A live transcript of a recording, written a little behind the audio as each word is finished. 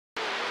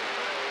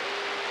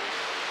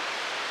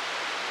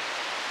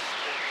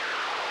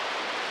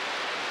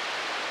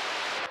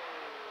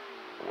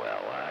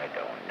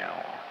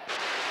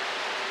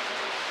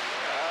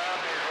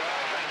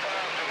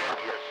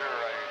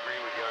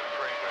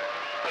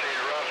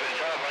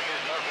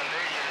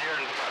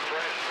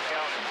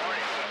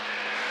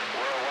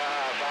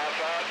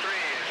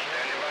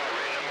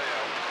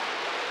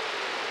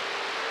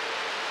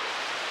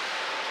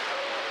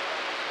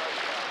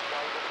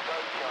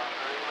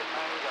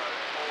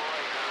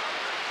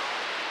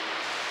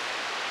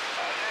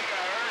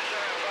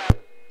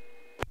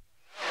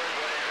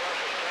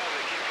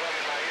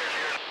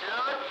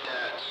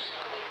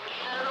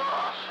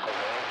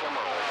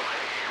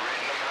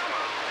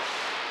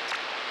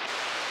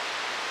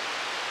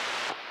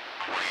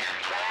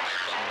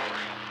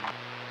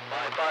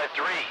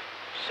553.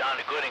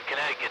 Sounded good in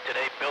Connecticut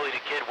today. Billy the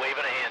Kid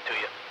waving a hand to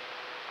you.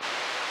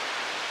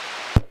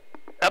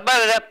 How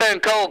about it up there in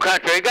coal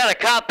country? You got a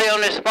copy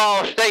on this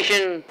small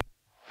station?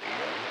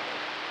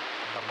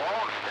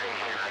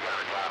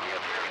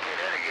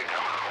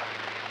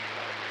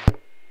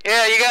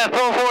 Yeah, you got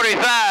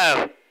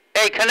 445.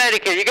 Hey,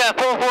 Connecticut, you got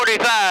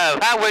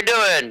 445. How we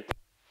doing?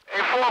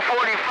 Hey,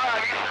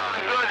 445, you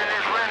sounding good in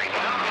this Renegade.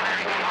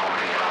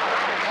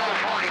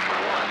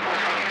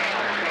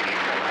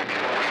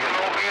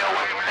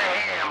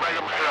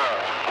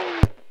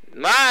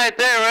 Right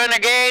there,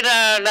 Renegade.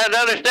 That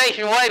other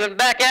station waving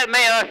back at me.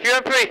 I sure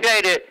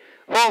appreciate it.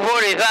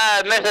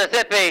 445,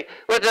 Mississippi,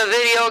 with the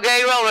video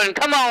gate rolling.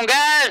 Come on,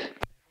 guys.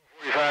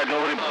 445,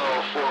 nobody.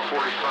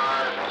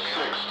 445,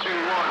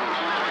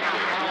 621.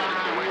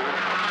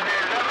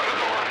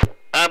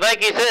 I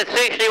think you said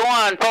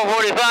 61,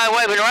 445,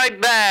 waving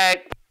right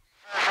back.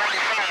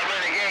 445,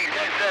 Renegade,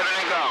 10-7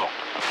 and go.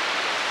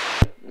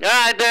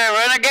 Right there,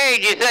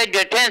 Renegade, you said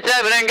you're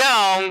 10-7 and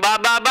gone.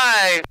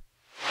 Bye-bye-bye.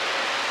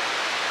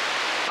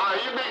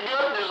 You be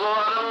good, there's a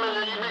lot of them,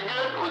 and you be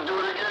good. We'll do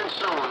it again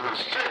soon.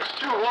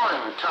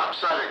 621, top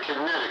side of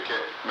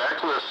Connecticut. Back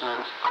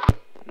listening.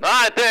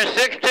 Right there,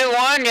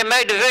 621, you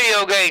made the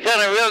video gate,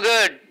 sounding real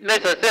good,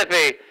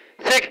 Mississippi.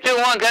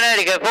 621,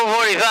 Connecticut,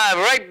 445,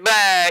 right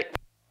back.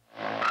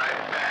 Right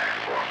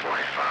back,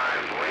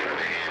 445, waving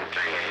a hand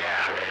to you,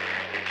 yeah.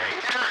 You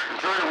take care,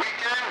 enjoy the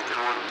weekend, and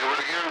we'll do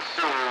it again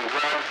soon.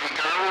 Glad we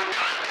got a little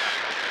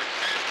contact.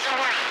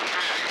 621.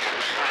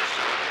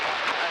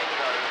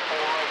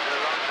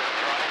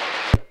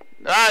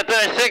 Right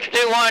there,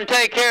 621,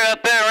 take care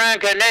up there around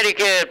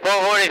Connecticut,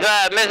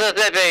 445,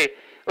 Mississippi.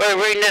 We're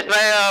reading this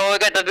mail, we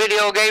got the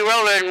video gate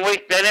rolling,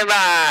 we standing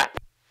by.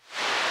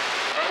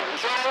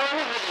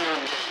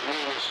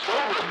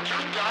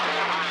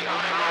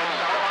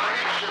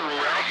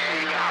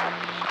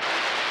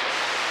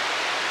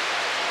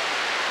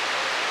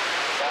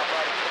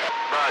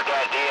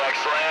 Got DX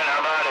Land, how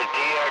about it?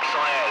 DX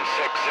Land,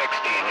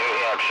 660, New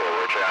Hampshire,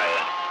 we're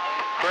trying.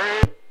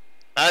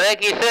 I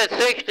think you said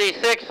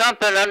 66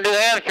 something on New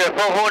Hampshire,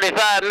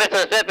 445,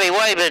 Mississippi,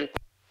 waving.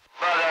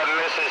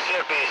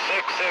 Mississippi,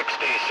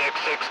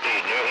 660,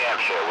 New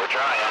Hampshire, we're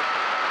trying.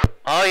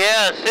 Oh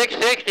yeah,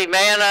 660,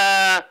 man,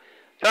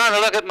 trying to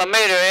look at my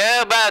meter,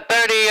 yeah, about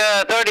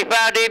 35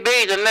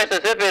 dBs in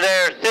Mississippi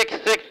there,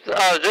 660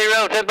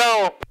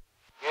 tempo.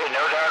 Yeah,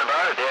 no doubt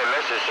about it there,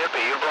 Mississippi,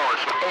 you're blowing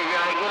smoke. Hey, you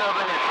gotta get up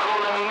in this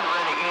Kool-Aid,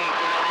 Renegade,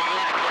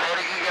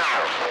 Connecticut,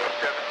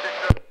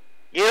 go.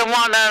 You don't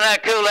want none of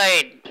that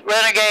Kool-Aid,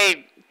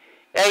 Renegade.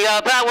 Hey, y'all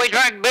thought we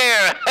drank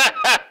beer.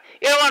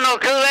 You don't want no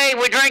Kool-Aid,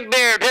 we drink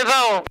beer,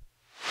 Tiffo.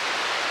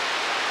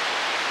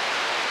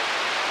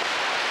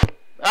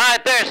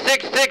 Alright there,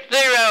 660.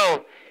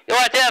 You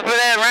watch out for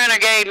that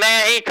Renegade,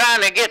 man. He's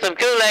trying to get some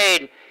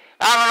Kool-Aid.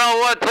 I don't know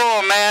what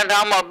for, man.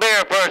 I'm a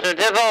beer person,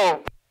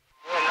 Tiffo.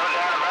 Yeah, no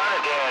doubt about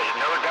it, Dad.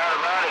 No doubt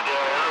about it,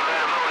 Dad. A little bit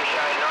of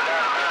moonshine, no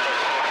doubt about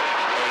it.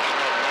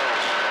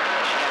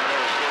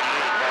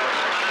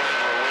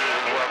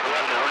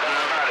 No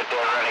doubt about it,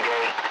 there,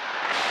 Renegade.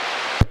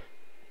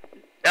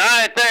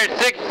 Alright there,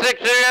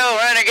 660,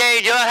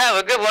 Renegade. Y'all have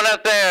a good one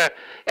up there.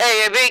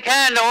 Hey, be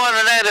kind to one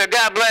another.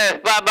 God bless.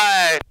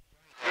 Bye-bye.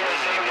 Yeah,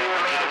 same to you,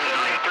 man.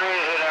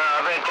 73s, and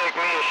I'm going to take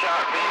me a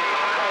shot for you.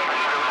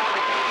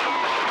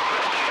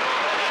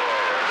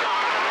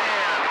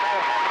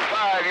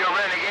 Your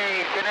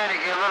Renegade,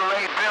 Connecticut, little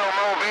 8-bill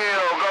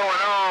mobile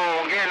going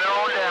on, getting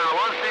on down.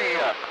 We'll see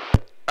ya.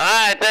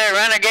 Alright there,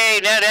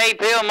 Renegade, that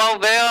 8-pill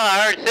mobile.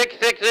 I heard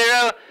 660.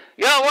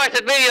 Y'all watch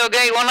the video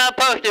gate when I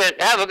post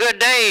it. Have a good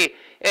day.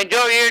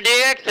 Enjoy your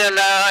DX and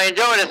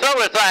enjoy the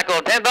solar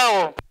cycle.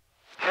 Tempo.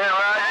 10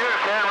 Roger,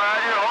 10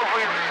 Roger.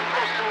 Hopefully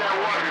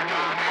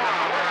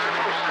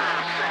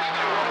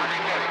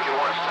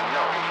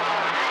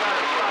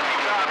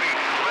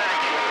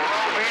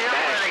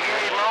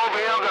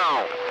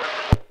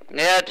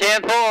yeah,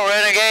 10-4,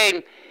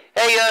 Renegade.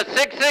 Hey,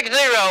 660,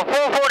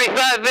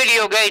 445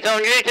 video gates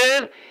on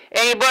YouTube.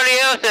 Anybody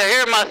else that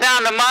hear my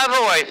sound of my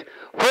voice?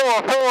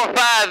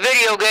 445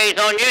 video gates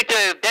on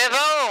YouTube.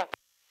 Devo?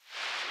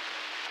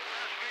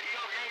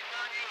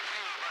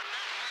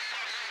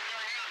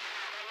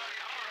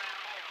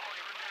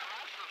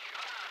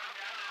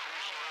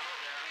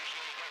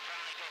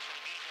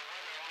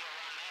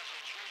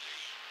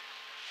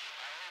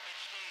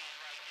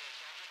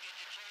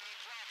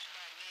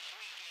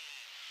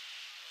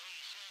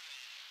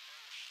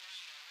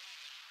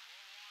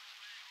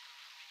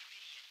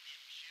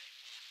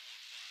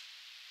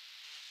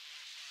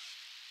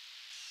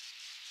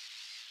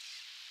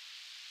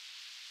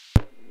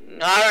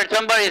 I heard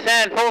somebody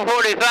saying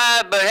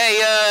 445, but hey,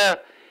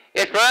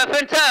 it's rough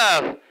and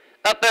tough.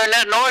 Up there in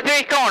that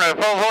northeast corner,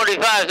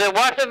 445. So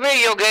watch the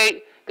video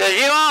gate, because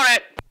you on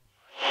it.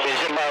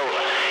 It's in the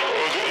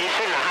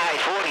high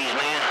 40s,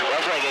 man.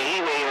 That's like a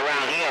heat wave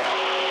around here.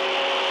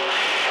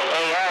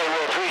 Hey, all right,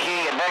 we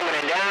appreciate you bumming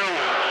it down.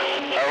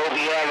 I hope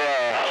you have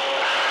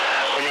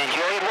an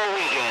enjoyable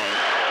weekend.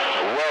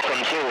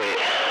 Welcome to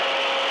it.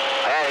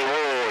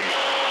 Hollywood,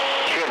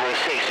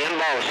 666.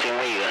 Austin,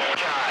 leaving.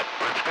 Shot.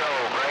 Let's go.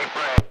 Break.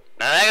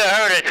 I think I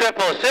heard a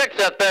 666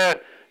 up there.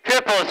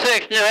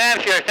 666 New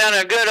Hampshire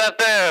sounding good up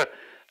there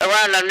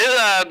around the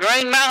new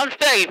Green Mountain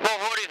State.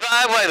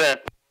 445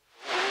 waving.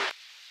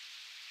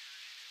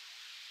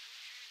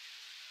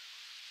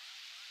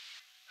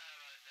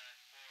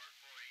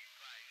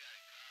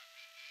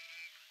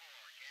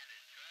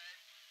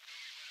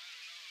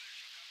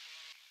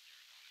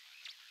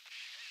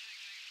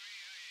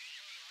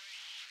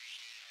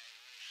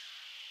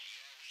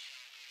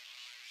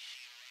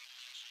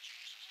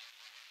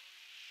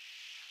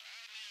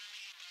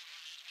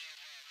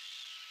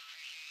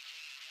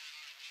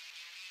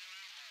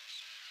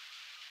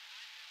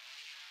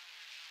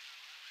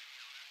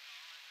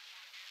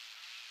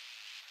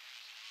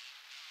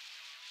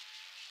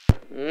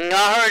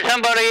 I heard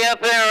somebody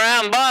up there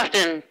around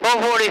Boston,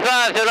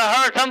 445, said I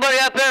heard somebody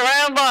up there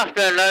around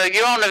Boston.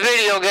 You're on the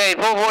video gate,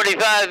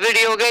 445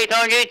 video gate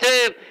on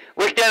YouTube.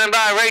 We're standing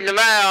by reading the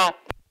mail.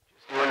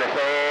 Doing the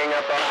thing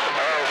up on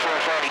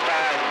 445,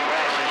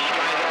 Boston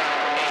Strangler,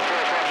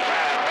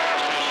 445,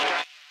 Boston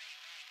Strangler.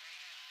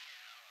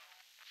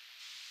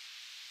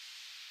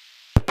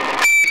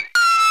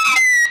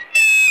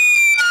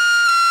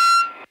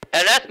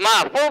 And that's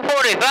my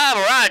 445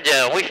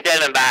 Roger. We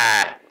standing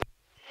by.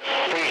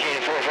 Appreciate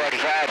it,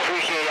 445.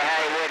 Appreciate it,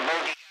 Hollywood.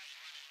 Both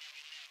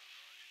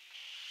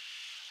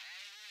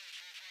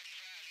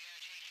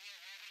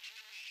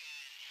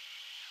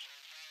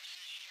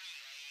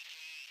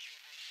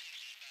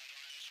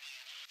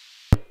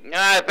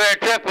Alright, fair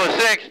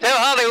 666. Tell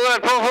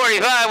Hollywood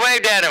 445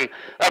 waved at him.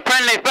 A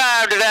friendly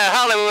 5 to that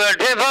Hollywood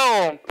tip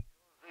home.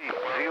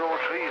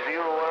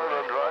 0301,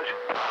 Roger.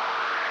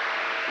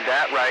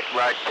 That right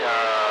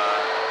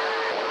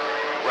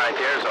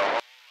there's all.